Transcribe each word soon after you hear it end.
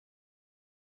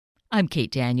I'm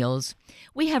Kate Daniels.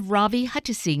 We have Ravi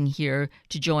Hutheesing here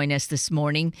to join us this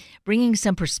morning, bringing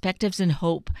some perspectives and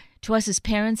hope to us as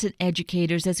parents and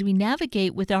educators as we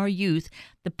navigate with our youth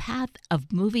the path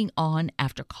of moving on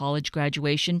after college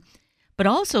graduation, but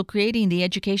also creating the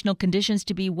educational conditions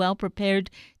to be well prepared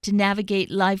to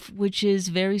navigate life, which is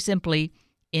very simply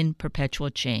in perpetual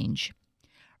change.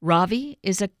 Ravi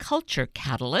is a culture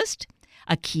catalyst,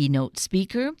 a keynote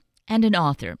speaker, and an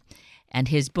author. And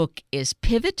his book is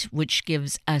Pivot, which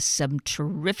gives us some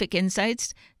terrific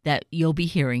insights that you'll be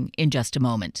hearing in just a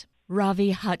moment.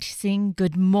 Ravi Hutheesing,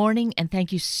 good morning, and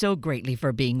thank you so greatly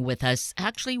for being with us,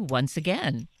 actually, once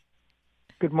again.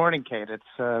 Good morning, Kate.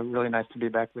 It's really nice to be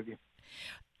back with you.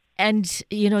 And,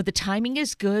 the timing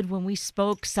is good. When we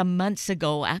spoke some months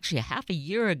ago, actually a half a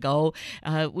year ago,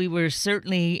 we were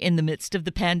certainly in the midst of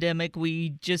the pandemic. We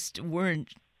just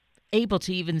weren't able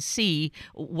to even see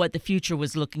what the future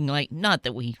was looking like. Not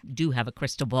that we do have a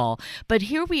crystal ball, but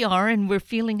here we are, and we're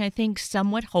feeling, I think,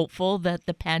 somewhat hopeful that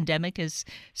the pandemic is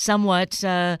somewhat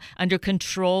under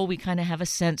control. We kind of have a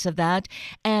sense of that.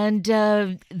 And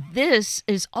this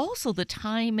is also the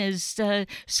time as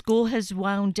school has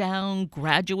wound down,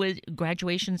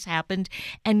 graduations happened,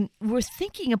 and we're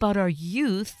thinking about our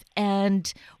youth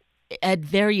and at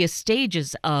various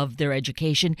stages of their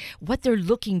education, what they're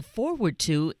looking forward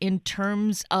to in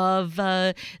terms of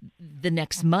the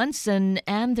next months and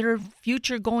their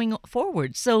future going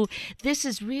forward. So this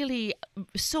is really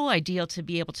so ideal to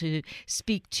be able to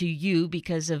speak to you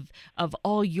because of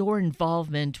all your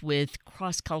involvement with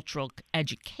cross-cultural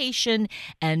education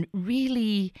and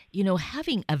really,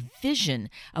 having a vision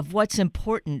of what's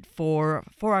important for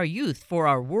our youth, for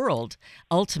our world,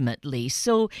 ultimately.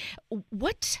 So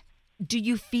what do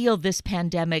you feel this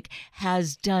pandemic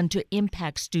has done to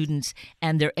impact students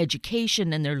and their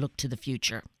education and their look to the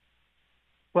future?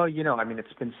 Well,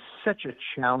 it's been such a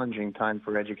challenging time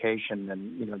for education.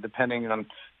 And, depending on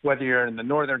whether you're in the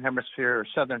Northern Hemisphere or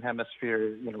Southern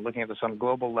Hemisphere, looking at this on a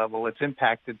global level, it's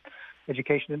impacted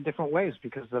education in different ways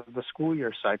because of the school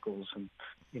year cycles. And,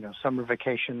 summer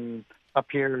vacation up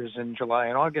here is in July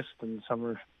and August, and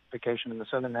summer vacation in the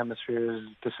Southern Hemisphere is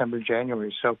December,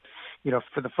 January. So,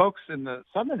 for the folks in the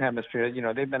Southern Hemisphere,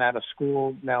 they've been out of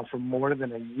school now for more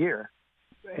than a year.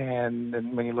 And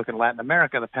then when you look at Latin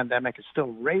America, the pandemic is still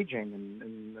raging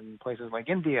in places like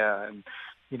India. And,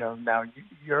 now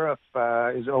Europe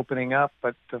is opening up.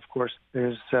 But, of course,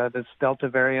 there's this Delta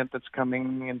variant that's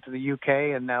coming into the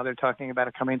UK, and now they're talking about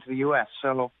it coming into the U.S.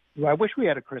 So I wish we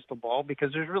had a crystal ball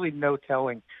because there's really no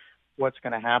telling what's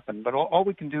going to happen. But all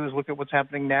we can do is look at what's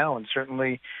happening now, and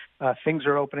certainly things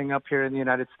are opening up here in the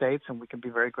United States, and we can be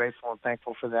very grateful and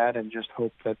thankful for that and just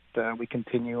hope that we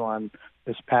continue on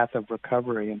this path of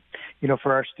recovery. And,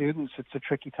 for our students, it's a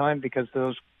tricky time because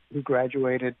those who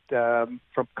graduated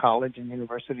from college and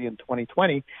university in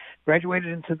 2020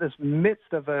 graduated into this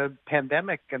midst of a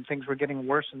pandemic, and things were getting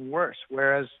worse and worse,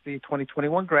 whereas the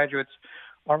 2021 graduates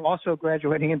are also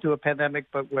graduating into a pandemic,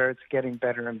 but where it's getting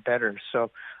better and better.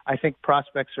 So I think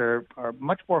prospects are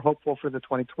much more hopeful for the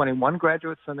 2021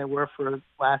 graduates than they were for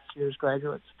last year's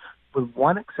graduates, with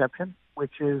one exception,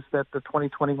 which is that the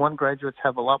 2021 graduates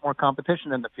have a lot more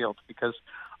competition in the field because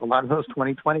a lot of those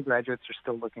 2020 graduates are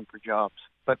still looking for jobs.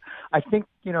 But I think,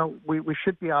 we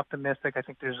should be optimistic. I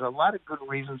think there's a lot of good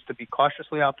reasons to be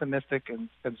cautiously optimistic, and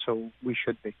so we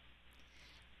should be.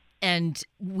 And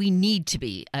we need to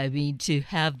be. I mean, to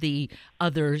have the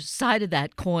other side of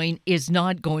that coin is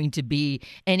not going to be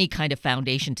any kind of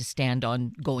foundation to stand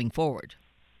on going forward.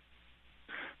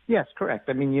 Yes, correct.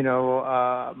 I mean,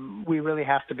 we really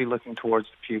have to be looking towards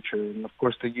the future. And, of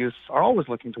course, the youth are always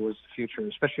looking towards the future,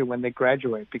 especially when they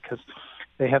graduate, because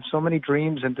they have so many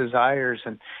dreams and desires.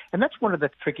 And that's one of the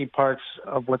tricky parts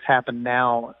of what's happened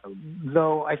now,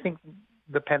 though I think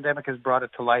the pandemic has brought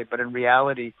it to light. But in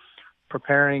reality,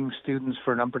 preparing students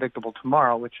for an unpredictable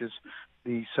tomorrow, which is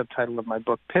the subtitle of my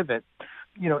book, Pivot,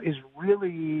 is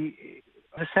really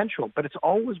essential. But it's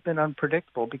always been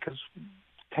unpredictable because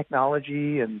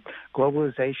technology and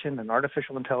globalization and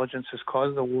artificial intelligence has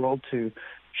caused the world to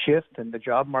shift and the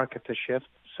job market to shift.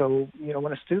 So,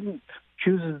 when a student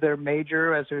chooses their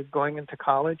major as they're going into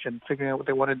college and figuring out what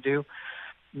they want to do,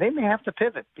 they may have to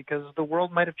pivot because the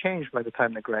world might have changed by the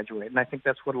time they graduate. And I think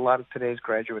that's what a lot of today's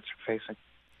graduates are facing.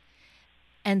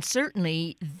 And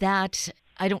certainly that,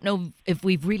 I don't know if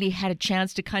we've really had a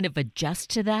chance to kind of adjust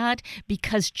to that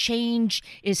because change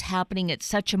is happening at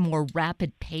such a more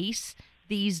rapid pace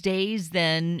these days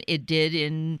than it did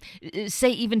in, say,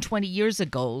 even 20 years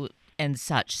ago and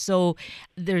such. So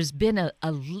there's been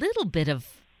a little bit of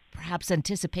perhaps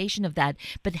anticipation of that.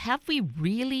 But have we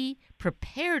really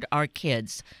prepared our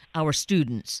kids, our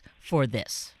students, for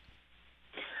this?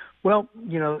 Well,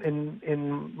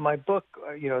 in my book,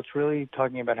 it's really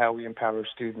talking about how we empower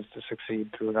students to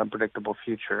succeed through an unpredictable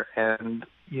future. And,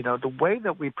 the way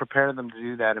that we prepare them to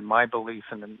do that, in my belief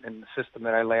and in the system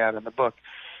that I lay out in the book,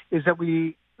 is that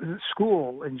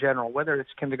school in general, whether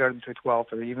it's kindergarten through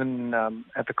 12th or even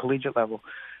at the collegiate level,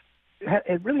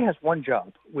 it really has one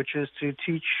job, which is to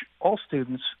teach all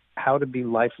students how to be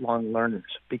lifelong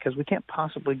learners, because we can't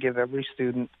possibly give every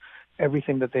student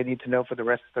everything that they need to know for the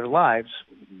rest of their lives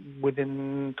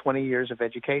within 20 years of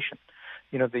education.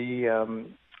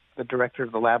 The director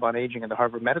of the Lab on Aging at the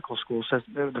Harvard Medical School says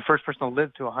the first person to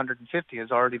live to 150 has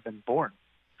already been born.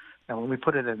 And when we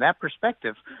put it in that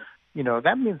perspective,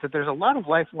 that means that there's a lot of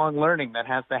lifelong learning that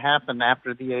has to happen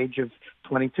after the age of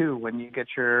 22 when you get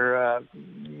your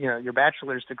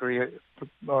bachelor's degree,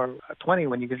 or 20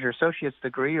 when you get your associate's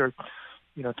degree, or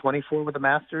 24 with a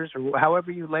master's, or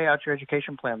however you lay out your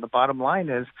education plan. The bottom line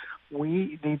is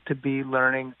we need to be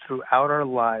learning throughout our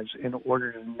lives in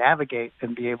order to navigate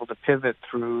and be able to pivot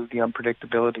through the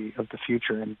unpredictability of the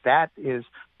future. And that is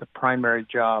the primary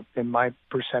job, in my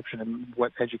perception, and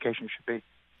what education should be.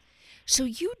 So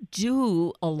you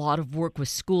do a lot of work with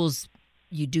schools.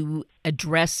 You do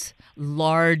address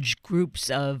large groups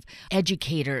of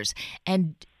educators.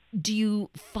 And do you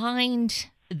find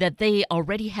that they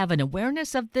already have an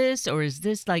awareness of this, or is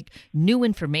this like new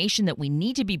information that we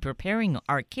need to be preparing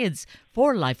our kids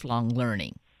for lifelong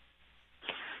learning?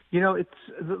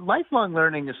 Lifelong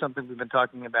learning is something we've been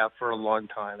talking about for a long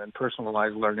time, and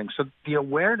personalized learning. So the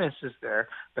awareness is there.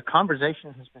 The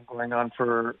conversation has been going on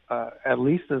for at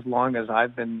least as long as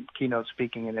I've been keynote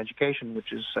speaking in education,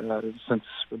 which is since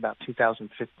about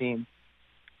 2015.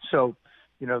 So,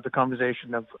 the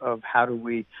conversation of how do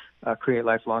we create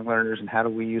lifelong learners and how do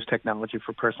we use technology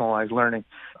for personalized learning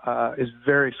is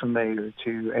very familiar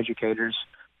to educators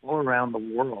all around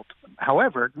the world.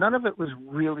 However, none of it was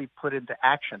really put into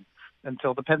action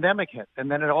until the pandemic hit. And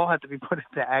then it all had to be put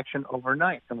into action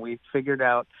overnight. And we figured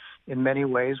out in many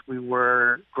ways we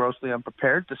were grossly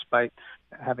unprepared, despite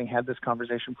having had this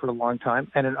conversation for a long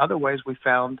time. And in other ways, we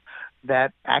found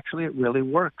that actually it really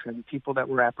works. And people that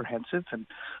were apprehensive and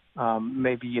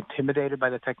maybe intimidated by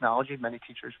the technology, many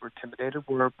teachers were intimidated,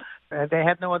 they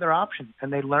had no other option.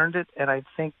 And they learned it. And I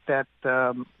think that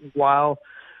while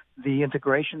the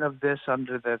integration of this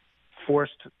under the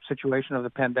forced situation of the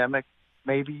pandemic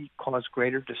maybe caused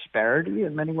greater disparity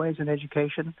in many ways in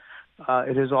education,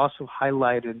 it has also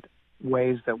highlighted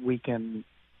ways that we can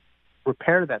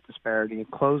repair that disparity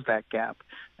and close that gap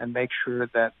and make sure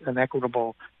that an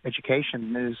equitable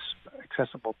education is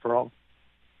accessible for all.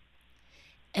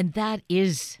 And that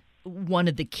is one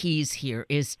of the keys here,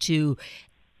 is to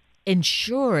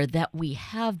ensure that we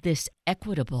have this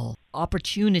equitable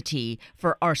opportunity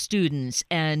for our students.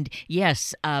 And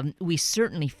yes, we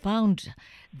certainly found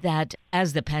that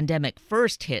as the pandemic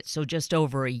first hit, so just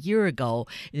over a year ago,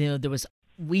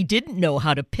 we didn't know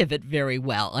how to pivot very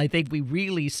well. I think we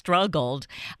really struggled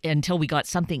until we got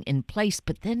something in place.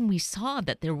 But then we saw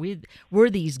that there were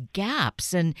these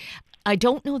gaps. And I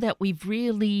don't know that we've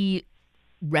really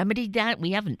remedied that.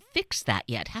 We haven't fixed that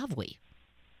yet, have we?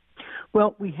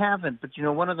 Well, we haven't, but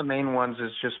one of the main ones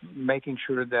is just making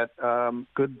sure that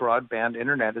good broadband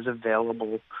internet is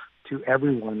available to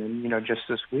everyone. And just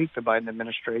this week, the Biden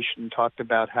administration talked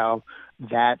about how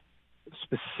that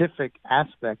specific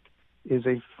aspect is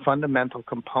a fundamental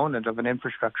component of an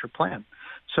infrastructure plan.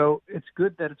 So it's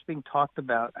good that it's being talked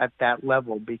about at that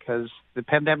level, because the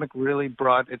pandemic really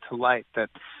brought it to light that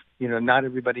not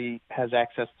everybody has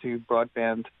access to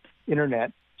broadband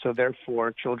internet. So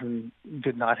therefore, children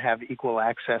did not have equal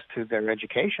access to their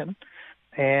education.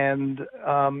 And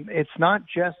it's not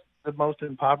just the most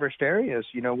impoverished areas.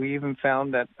 We even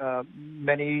found that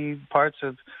many parts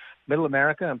of Middle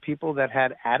America and people that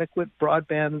had adequate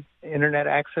broadband internet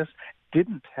access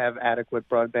didn't have adequate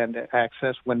broadband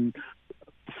access when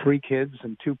 3 kids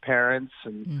and 2 parents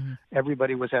and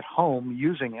everybody was at home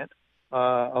using it.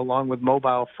 Along with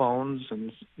mobile phones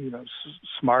and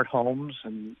smart homes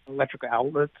and electric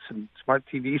outlets and smart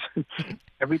TVs,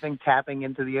 everything tapping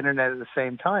into the internet at the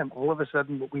same time. All of a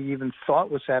sudden, what we even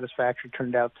thought was satisfactory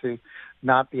turned out to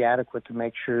not be adequate to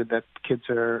make sure that kids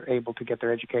are able to get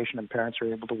their education and parents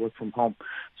are able to work from home.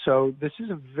 So this is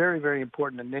a very, very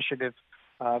important initiative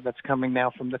that's coming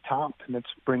now from the top, and it's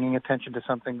bringing attention to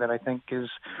something that I think is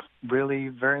really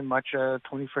very much a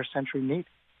 21st century need.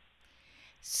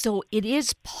 So it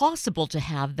is possible to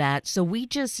have that. So we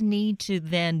just need to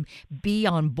then be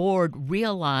on board,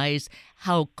 realize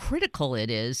how critical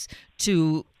it is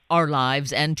to our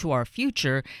lives and to our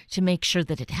future to make sure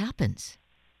that it happens.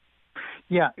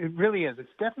 Yeah, it really is.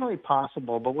 It's definitely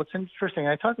possible. But what's interesting,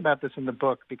 I talk about this in the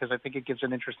book because I think it gives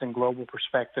an interesting global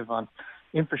perspective on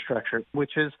infrastructure,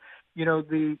 which is,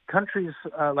 the countries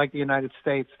like the United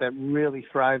States that really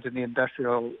thrived in the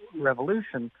Industrial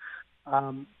Revolution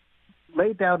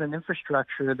laid down an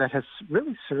infrastructure that has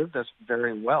really served us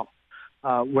very well.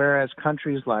 Whereas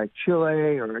countries like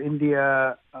Chile or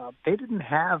India, they didn't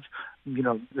have,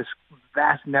 this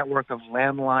vast network of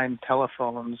landline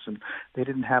telephones, and they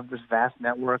didn't have this vast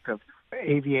network of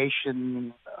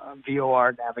aviation,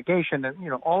 VOR navigation,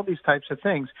 and, all these types of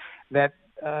things that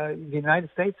the United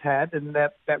States had, and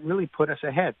that really put us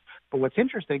ahead. But what's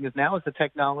interesting is now as the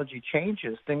technology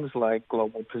changes, things like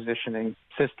global positioning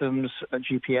systems,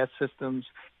 GPS systems,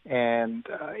 and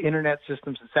internet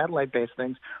systems and satellite-based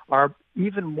things are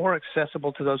even more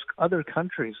accessible to those other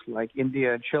countries like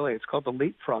India and Chile. It's called the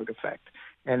leapfrog effect.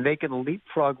 And they can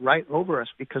leapfrog right over us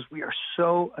because we are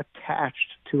so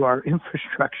attached to our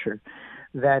infrastructure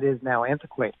that is now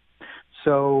antiquated.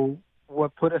 So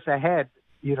what put us ahead,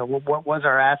 what was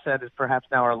our asset is perhaps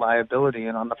now our liability.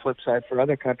 And on the flip side, for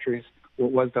other countries,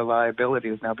 what was their liability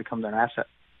has now become their asset.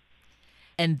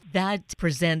 And that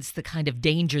presents the kind of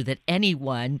danger that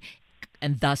anyone,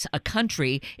 and thus a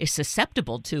country, is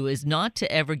susceptible to, is not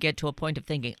to ever get to a point of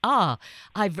thinking,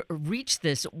 I've reached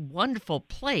this wonderful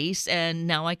place and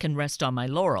now I can rest on my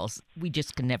laurels. We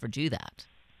just can never do that.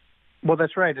 Well,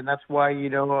 that's right. And that's why,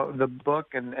 the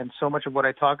book and so much of what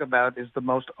I talk about is the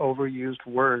most overused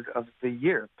word of the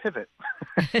year, pivot.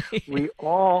 We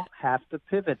all have to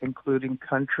pivot, including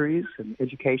countries and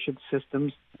education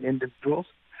systems and individuals.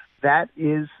 That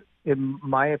is, in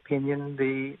my opinion,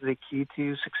 the key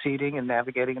to succeeding and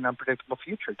navigating an unpredictable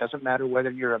future. It doesn't matter whether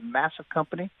you're a massive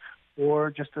company or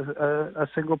just a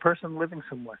single person living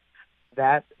somewhere.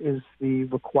 That is the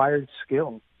required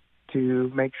skill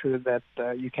to make sure that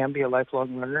you can be a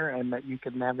lifelong learner and that you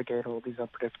can navigate all these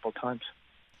unpredictable times.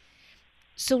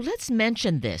 So let's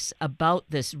mention this about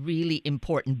this really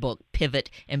important book,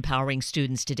 Pivot, Empowering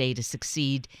Students Today to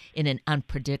Succeed in an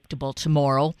Unpredictable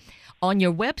Tomorrow. On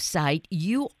your website,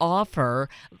 you offer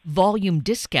volume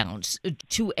discounts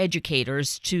to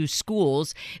educators, to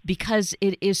schools, because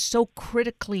it is so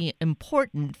critically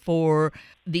important for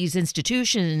these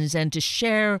institutions and to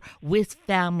share with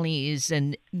families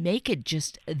and make it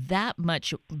just that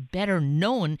much better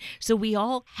known so we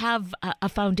all have a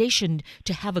foundation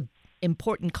to have a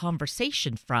important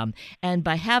conversation from. And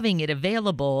by having it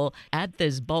available at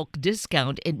this bulk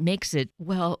discount, it makes it,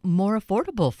 more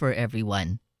affordable for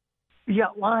everyone. Yeah,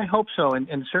 well, I hope so. And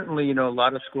certainly, a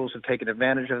lot of schools have taken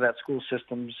advantage of that. School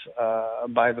systems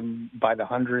by the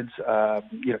hundreds.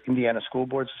 Indiana School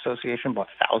Boards Association bought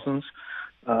thousands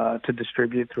to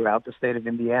distribute throughout the state of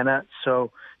Indiana.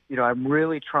 So, I'm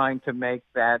really trying to make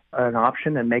that an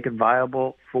option and make it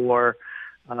viable for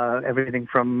everything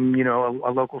from,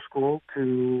 a local school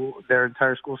to their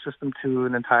entire school system to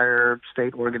an entire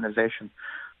state organization.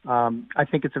 I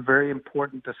think it's a very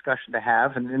important discussion to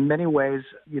have. And in many ways,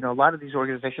 a lot of these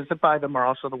organizations that buy them are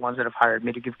also the ones that have hired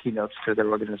me to give keynotes to their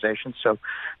organizations. So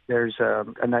there's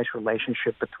a nice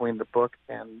relationship between the book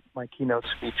and my keynote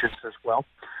speeches as well.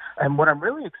 And what I'm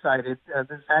really excited,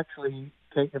 this is actually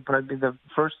probably the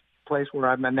first place where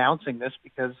I'm announcing this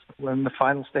because we're in the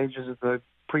final stages of the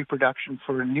pre-production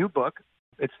for a new book.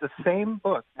 It's the same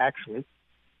book, actually,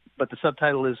 but the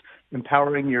subtitle is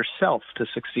Empowering Yourself to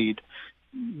Succeed.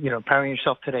 Empowering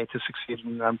yourself today to succeed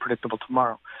in an unpredictable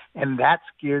tomorrow. And that's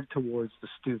geared towards the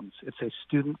students. It's a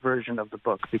student version of the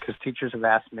book because teachers have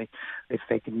asked me if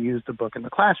they can use the book in the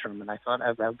classroom. And I thought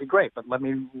that would be great, but let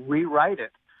me rewrite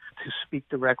it to speak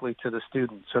directly to the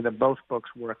students so that both books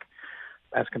work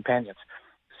as companions.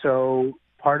 So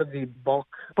part of the bulk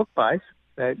book buys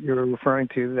that you're referring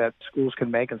to that schools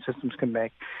can make and systems can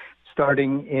make,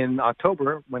 starting in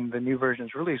October when the new version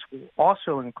is released, will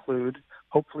also include,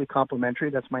 hopefully complimentary,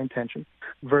 that's my intention,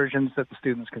 versions that the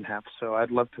students can have. So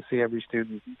I'd love to see every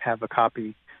student have a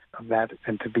copy of that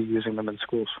and to be using them in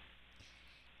schools.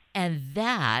 And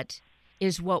that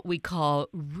is what we call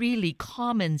really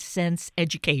common sense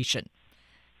education.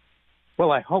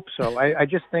 Well, I hope so. I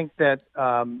just think that,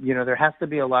 there has to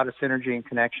be a lot of synergy and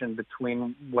connection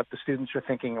between what the students are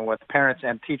thinking and what the parents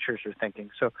and teachers are thinking.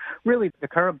 So really, the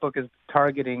current book is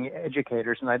targeting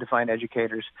educators, and I define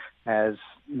educators as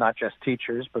not just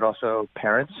teachers, but also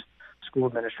parents, school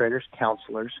administrators,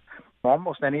 counselors,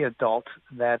 almost any adult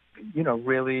that,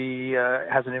 really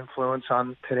has an influence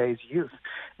on today's youth.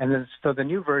 And then, so the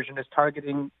new version is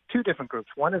targeting two different groups.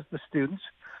 One is the students.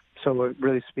 So it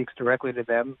really speaks directly to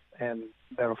them, and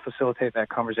that'll facilitate that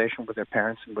conversation with their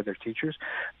parents and with their teachers.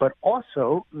 But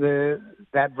also,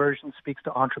 that version speaks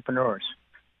to entrepreneurs.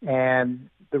 And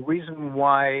the reason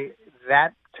why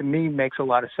that, to me, makes a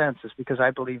lot of sense is because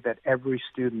I believe that every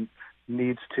student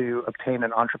needs to obtain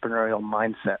an entrepreneurial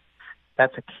mindset.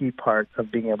 That's a key part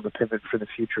of being able to pivot for the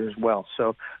future as well.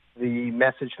 So the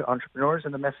message to entrepreneurs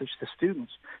and the message to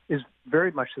students is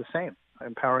very much the same.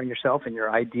 Empowering yourself and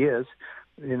your ideas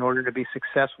in order to be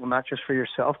successful, not just for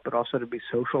yourself, but also to be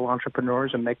social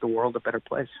entrepreneurs and make the world a better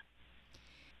place.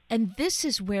 And this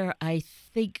is where I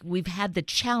think we've had the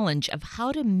challenge of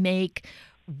how to make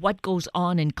what goes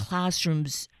on in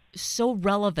classrooms so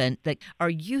relevant that our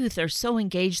youth are so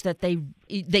engaged that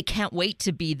they can't wait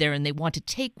to be there and they want to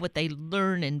take what they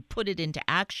learn and put it into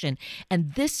action.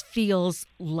 And this feels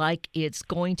like it's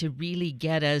going to really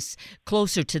get us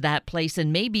closer to that place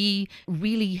and maybe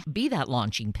really be that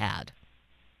launching pad.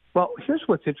 Well, here's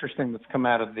what's interesting that's come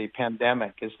out of the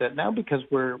pandemic is that now because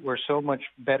we're so much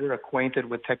better acquainted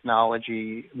with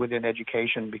technology within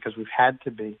education because we've had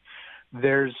to be,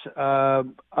 there's a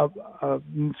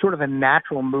sort of a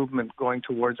natural movement going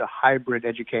towards a hybrid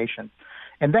education.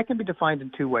 And that can be defined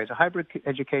in two ways. A hybrid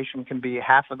education can be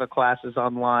half of the classes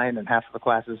online and half of the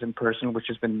classes in person, which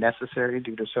has been necessary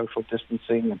due to social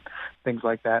distancing and things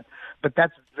like that. But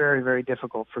that's very, very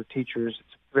difficult for teachers.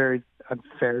 It's very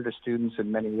unfair to students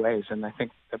in many ways. And I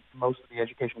think that most of the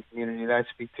education community that I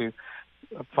speak to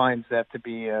finds that to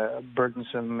be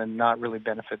burdensome and not really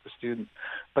benefit the student.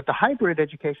 But the hybrid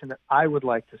education that I would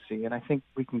like to see, and I think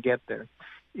we can get there,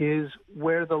 is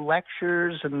where the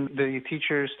lectures and the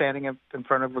teachers standing up in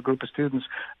front of a group of students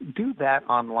do that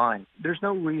online. There's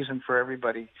no reason for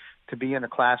everybody to be in a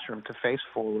classroom to face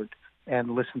forward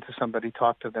and listen to somebody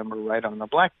talk to them or write on a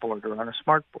blackboard or on a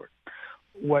smartboard.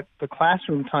 What the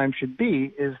classroom time should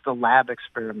be is the lab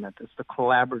experiment. It's the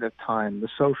collaborative time, the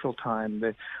social time,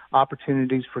 the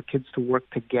opportunities for kids to work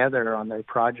together on their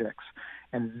projects.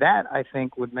 And that, I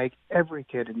think, would make every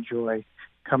kid enjoy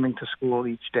coming to school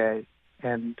each day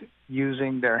and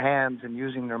using their hands and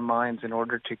using their minds in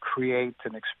order to create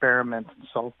and experiment and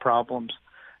solve problems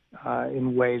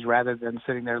in ways rather than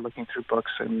sitting there looking through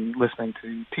books and listening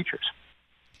to teachers.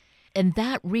 And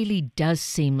that really does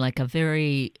seem like a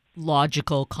very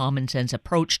logical, common sense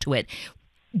approach to it.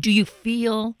 Do you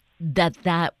feel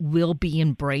that will be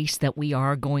embraced, that we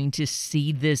are going to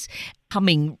see this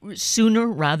coming sooner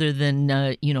rather than,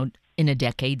 in a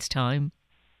decade's time?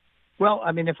 Well,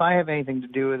 I mean, if I have anything to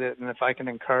do with it and if I can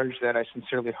encourage that, I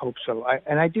sincerely hope so.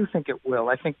 And I do think it will.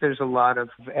 I think there's a lot of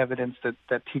evidence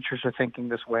that teachers are thinking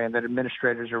this way and that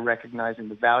administrators are recognizing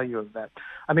the value of that.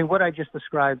 I mean, what I just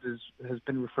described has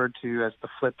been referred to as the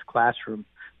flipped classroom.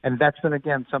 And that's been,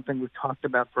 again, something we've talked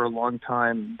about for a long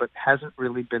time, but hasn't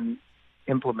really been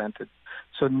implemented.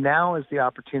 So now is the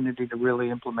opportunity to really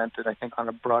implement it, I think, on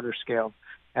a broader scale.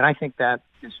 And I think that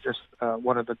is just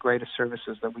one of the greatest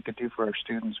services that we could do for our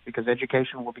students, because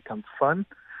education will become fun,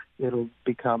 it'll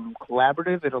become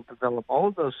collaborative, it'll develop all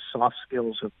of those soft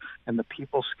skills and the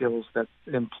people skills that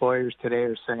employers today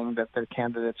are saying that their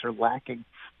candidates are lacking.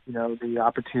 You know, the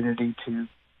opportunity to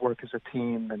work as a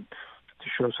team and to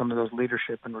show some of those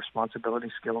leadership and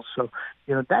responsibility skills. So,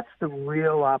 that's the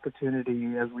real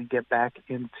opportunity as we get back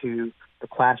into the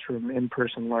classroom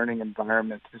in-person learning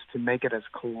environment, is to make it as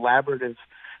collaborative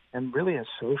and really as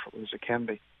social as it can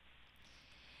be.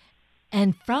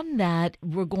 And from that,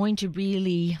 we're going to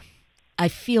really, I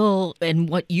feel, and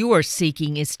what you are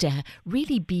seeking is to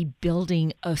really be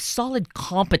building a solid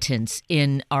competence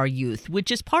in our youth,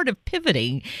 which is part of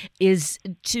pivoting, is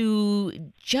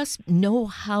to just know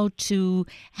how to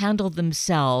handle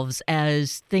themselves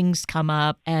as things come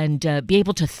up and be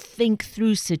able to think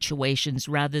through situations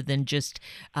rather than just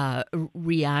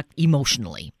react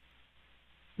emotionally.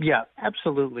 Yeah,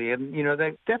 absolutely. And,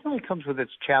 that definitely comes with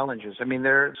its challenges. I mean,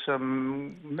 there are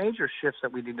some major shifts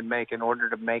that we need to make in order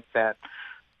to make that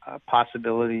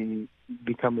possibility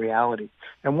become reality.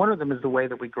 And one of them is the way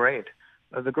that we grade.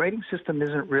 The grading system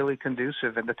isn't really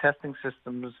conducive, and the testing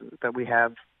systems that we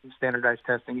have, standardized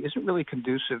testing, isn't really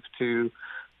conducive to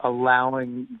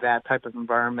allowing that type of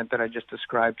environment that I just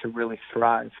described to really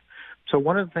thrive. So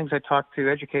one of the things I talk to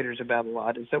educators about a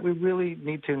lot is that we really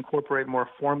need to incorporate more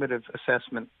formative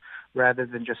assessment rather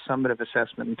than just summative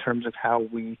assessment in terms of how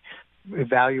we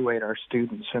evaluate our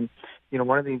students. And,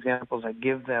 one of the examples I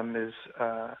give them is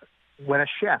when a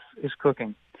chef is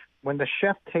cooking, when the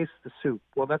chef tastes the soup,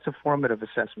 well, that's a formative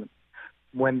assessment.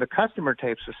 When the customer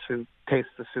tastes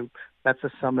the soup, that's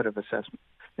a summative assessment.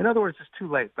 In other words, it's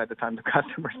too late by the time the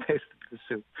customers tasted the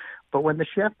soup. But when the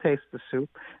chef tastes the soup,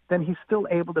 then he's still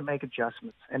able to make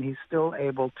adjustments, and he's still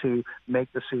able to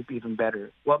make the soup even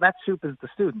better. Well, that soup is the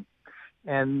student,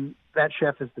 and that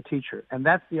chef is the teacher. And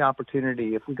that's the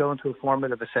opportunity. If we go into a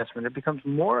formative assessment, it becomes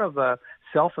more of a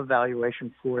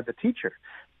self-evaluation for the teacher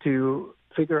to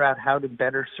figure out how to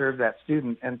better serve that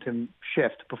student and to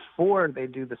shift before they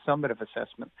do the summative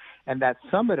assessment. And that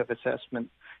summative assessment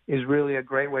is really a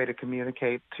great way to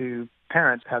communicate to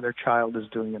parents how their child is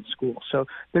doing in school. So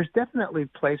there's definitely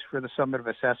place for the summative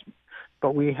assessment,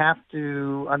 but we have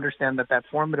to understand that that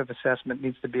formative assessment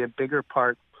needs to be a bigger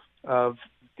part of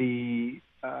the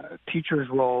teacher's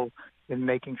role in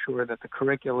making sure that the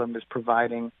curriculum is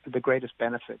providing the greatest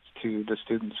benefits to the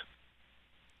students.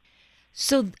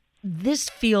 So this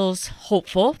feels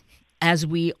hopeful as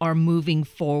we are moving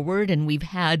forward, and we've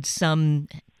had some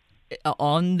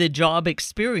on-the-job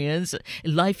experience,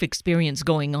 life experience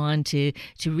going on to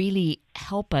really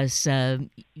help us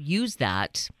use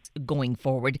that going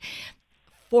forward.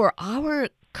 For our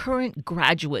current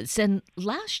graduates and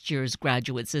last year's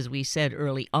graduates, as we said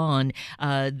early on,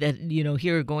 that,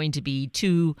 here are going to be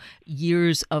 2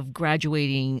 years of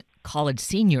graduating college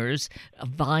seniors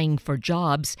vying for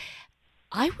jobs.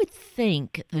 I would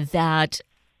think that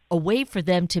a way for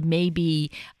them to maybe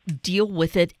deal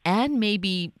with it and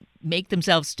maybe make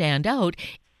themselves stand out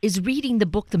is reading the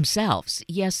book themselves.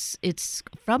 Yes, it's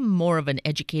from more of an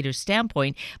educator's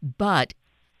standpoint, but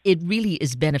it really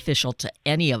is beneficial to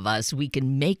any of us. We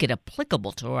can make it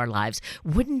applicable to our lives.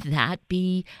 Wouldn't that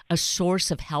be a source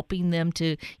of helping them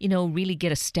to, really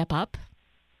get a step up?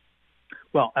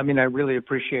 Well, I really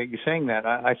appreciate you saying that.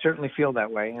 I certainly feel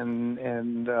that way, and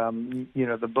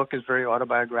the book is very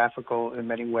autobiographical in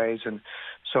many ways, and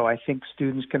so I think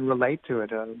students can relate to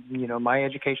it. My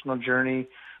educational journey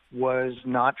was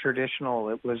not traditional.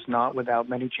 It was not without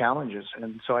many challenges,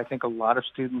 and so I think a lot of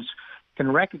students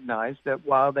can recognize that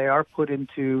while they are put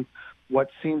into what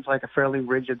seems like a fairly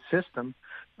rigid system,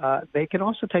 they can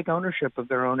also take ownership of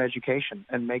their own education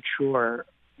and make sure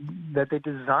that they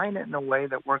design it in a way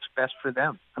that works best for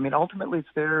them. Ultimately,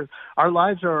 our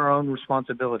lives are our own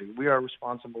responsibility. We are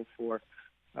responsible for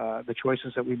the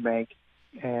choices that we make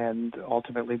and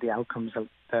ultimately the outcomes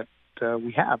that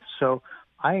we have. So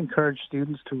I encourage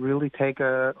students to really take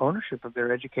ownership of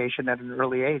their education at an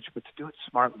early age, but to do it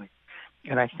smartly.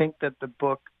 And I think that the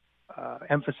book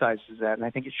emphasizes that, and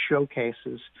I think it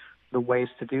showcases the ways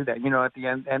to do that. At the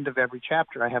end of every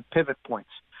chapter, I have pivot points.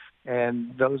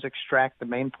 And those extract the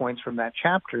main points from that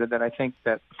chapter that I think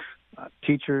that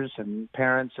teachers and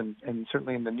parents and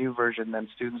certainly in the new version, then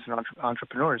students and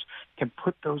entrepreneurs can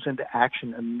put those into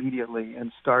action immediately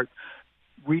and start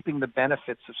reaping the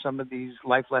benefits of some of these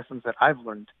life lessons that I've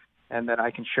learned and that I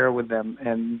can share with them.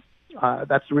 And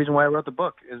that's the reason why I wrote the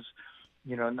book is,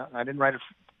 I didn't write it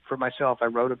for myself. I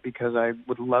wrote it because I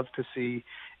would love to see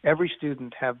every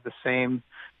student have the same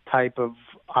type of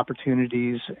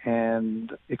opportunities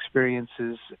and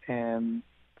experiences and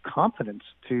confidence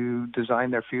to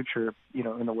design their future,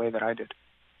 in the way that I did.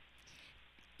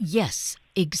 Yes,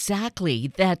 exactly.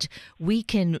 That we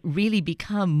can really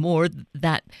become more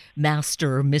that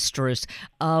master or mistress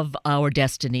of our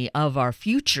destiny, of our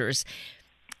futures.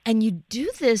 And you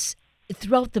do this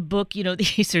throughout the book.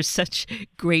 These are such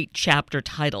great chapter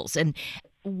titles. And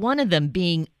one of them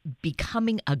being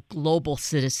becoming a global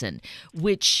citizen,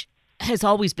 which has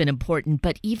always been important,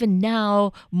 but even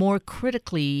now, more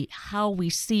critically, how we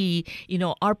see,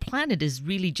 our planet is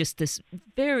really just this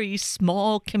very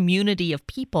small community of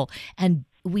people, and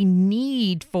we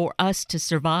need for us to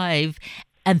survive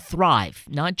and thrive,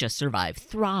 not just survive,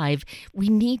 thrive. We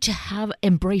need to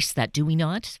embrace that, do we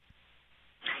not?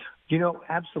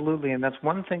 Absolutely. And that's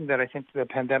one thing that I think the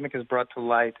pandemic has brought to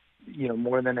light,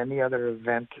 more than any other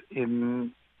event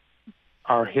in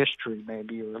our history,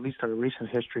 maybe, or at least our recent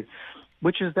history,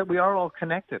 which is that we are all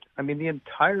connected. The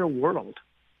entire world.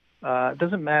 It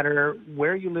doesn't matter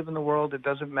where you live in the world. It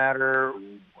doesn't matter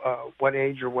what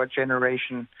age or what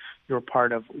generation you're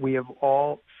part of. We have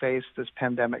all faced this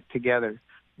pandemic together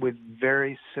with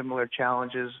very similar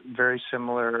challenges, very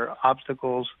similar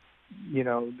obstacles,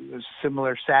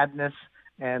 similar sadness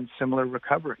and similar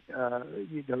recovery.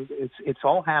 It's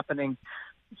all happening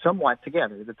somewhat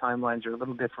together. The timelines are a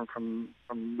little different from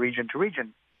region to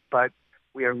region, but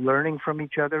we are learning from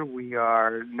each other. We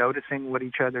are noticing what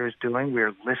each other is doing. We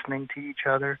are listening to each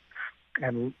other.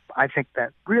 And I think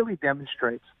that really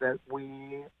demonstrates that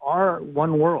we are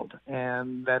one world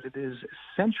and that it is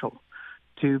essential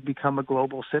to become a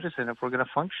global citizen if we're going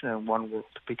to function in one world,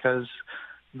 because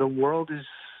the world is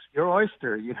your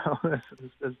oyster,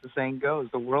 as the saying goes.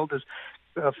 The world is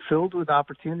filled with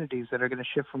opportunities that are going to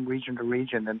shift from region to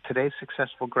region. And today's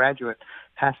successful graduate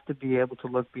has to be able to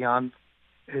look beyond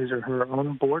his or her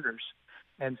own borders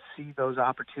and see those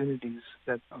opportunities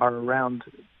that are around,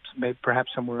 maybe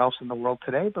perhaps somewhere else in the world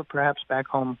today, but perhaps back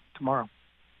home tomorrow.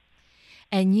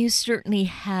 And you certainly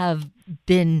have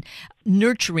been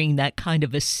nurturing that kind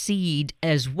of a seed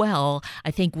as well,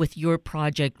 I think, with your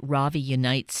project, Ravi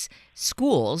Unites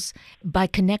Schools, by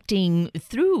connecting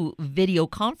through video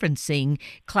conferencing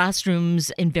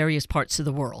classrooms in various parts of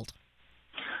the world.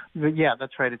 Yeah,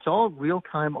 that's right. It's all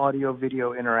real-time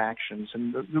audio-video interactions,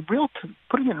 and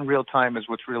putting it in real time is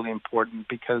what's really important,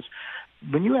 because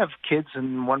when you have kids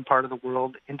in one part of the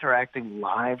world interacting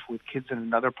live with kids in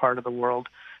another part of the world,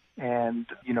 and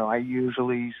I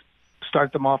usually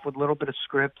start them off with a little bit of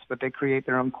scripts, but they create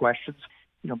their own questions.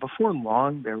 Before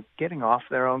long, they're getting off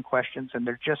their own questions, and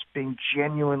they're just being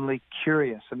genuinely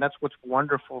curious, and that's what's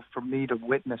wonderful for me to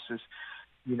witness is,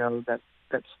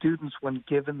 that students, when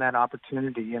given that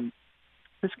opportunity, and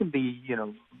this can be,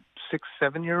 6,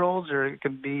 7-year-olds, or it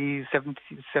can be 17,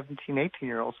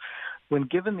 18-year-olds, when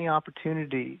given the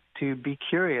opportunity to be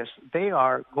curious, they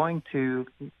are going to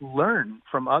learn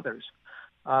from others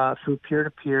through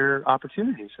peer-to-peer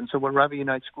opportunities. And so what Ravi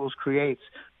United Schools creates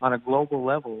on a global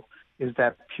level is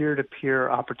that peer-to-peer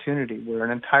opportunity where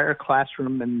an entire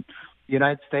classroom in the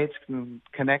United States can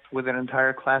connect with an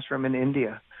entire classroom in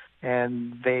India.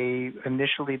 And they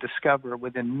initially discover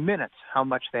within minutes how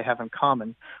much they have in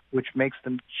common, which makes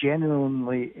them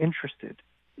genuinely interested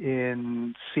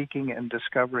in seeking and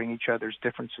discovering each other's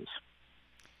differences.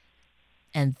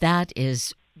 And that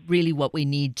is really what we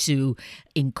need to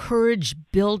encourage,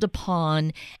 build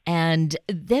upon, and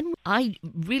then I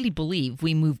really believe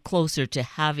we move closer to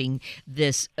having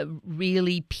this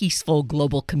really peaceful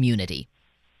global community.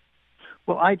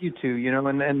 Well, I do too,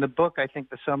 and the book, I think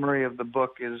the summary of the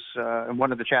book is, in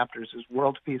one of the chapters, is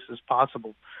world peace is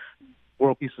possible.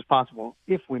 World peace is possible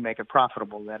if we make it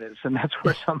profitable, that is. And that's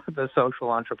where some of the social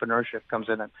entrepreneurship comes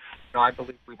in. And, I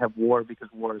believe we have war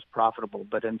because war is profitable.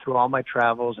 But through all my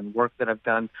travels and work that I've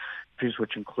done,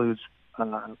 which includes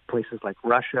places like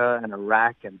Russia and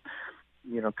Iraq and,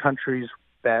 countries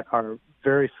that are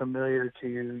very familiar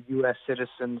to U.S.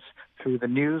 citizens through the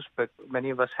news, but many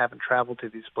of us haven't traveled to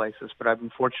these places. But I've been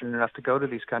fortunate enough to go to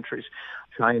these countries,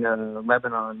 China,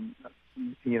 Lebanon,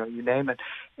 you name it.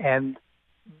 And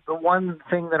the one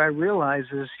thing that I realize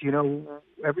is,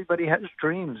 everybody has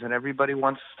dreams and everybody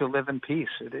wants to live in peace.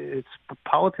 It's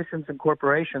politicians and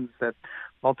corporations that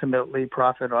ultimately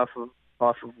profit off of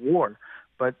war.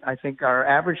 But I think our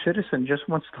average citizen just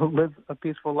wants to live a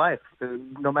peaceful life,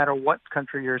 no matter what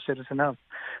country you're a citizen of.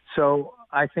 So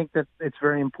I think that it's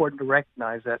very important to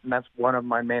recognize that, and that's one of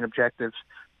my main objectives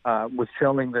with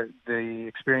showing the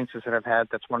experiences that I've had.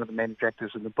 That's one of the main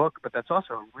objectives in the book, but that's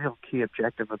also a real key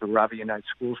objective of the Ravi United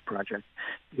Schools project,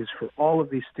 is for all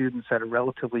of these students at a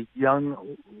relatively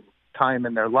young time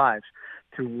in their lives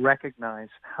to recognize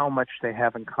how much they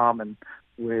have in common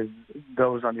with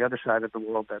those on the other side of the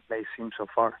world that may seem so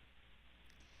far.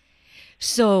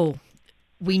 So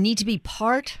we need to be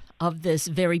part of this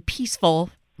very peaceful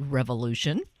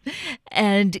revolution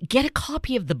and get a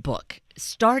copy of the book.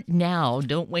 Start now.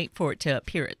 Don't wait for it to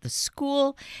appear at the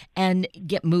school, and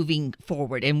get moving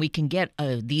forward. And we can get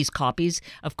these copies,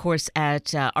 of course,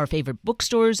 at our favorite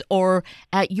bookstores or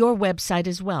at your website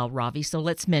as well, Ravi. So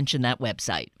let's mention that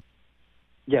website.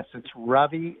 Yes, it's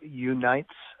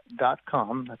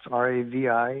RaviUnites.com. That's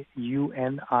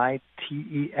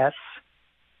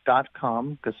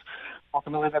RaviUnites.com, because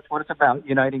ultimately that's what it's about,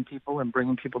 uniting people and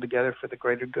bringing people together for the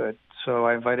greater good. So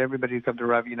I invite everybody to come to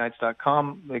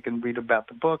RaviUnites.com. They can read about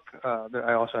the book.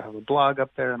 I also have a blog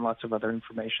up there and lots of other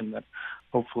information that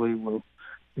hopefully will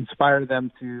inspire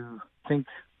them to think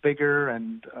bigger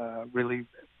and really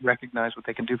recognize what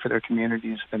they can do for their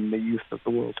communities and the youth of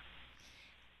the world.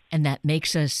 And that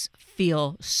makes us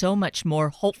feel so much more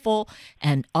hopeful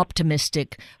and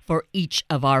optimistic for each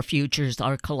of our futures,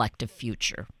 our collective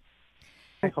future.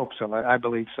 I hope so. I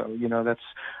believe so. That's,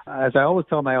 as I always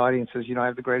tell my audiences, I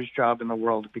have the greatest job in the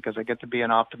world because I get to be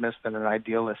an optimist and an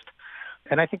idealist.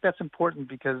 And I think that's important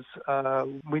because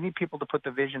we need people to put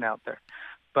the vision out there.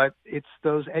 But it's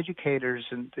those educators,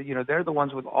 and they're the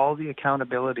ones with all the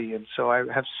accountability. And so I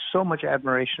have so much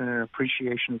admiration and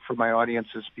appreciation for my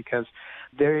audiences because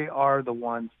they are the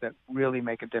ones that really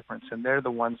make a difference. And they're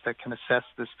the ones that can assess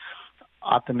this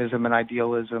optimism and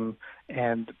idealism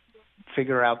and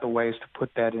figure out the ways to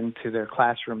put that into their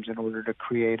classrooms in order to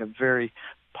create a very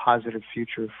positive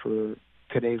future for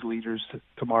today's leaders,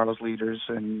 tomorrow's leaders,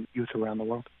 and youth around the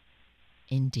world.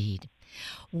 Indeed.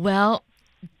 Well,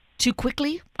 too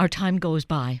quickly, our time goes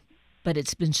by. but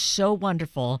it's been so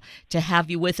wonderful to have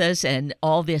you with us and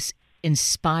all this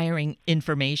inspiring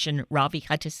information. Ravi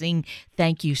Hutheesing,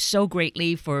 thank you so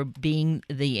greatly for being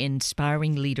the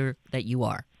inspiring leader that you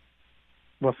are.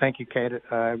 Well, thank you, Kate.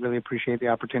 I really appreciate the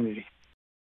opportunity.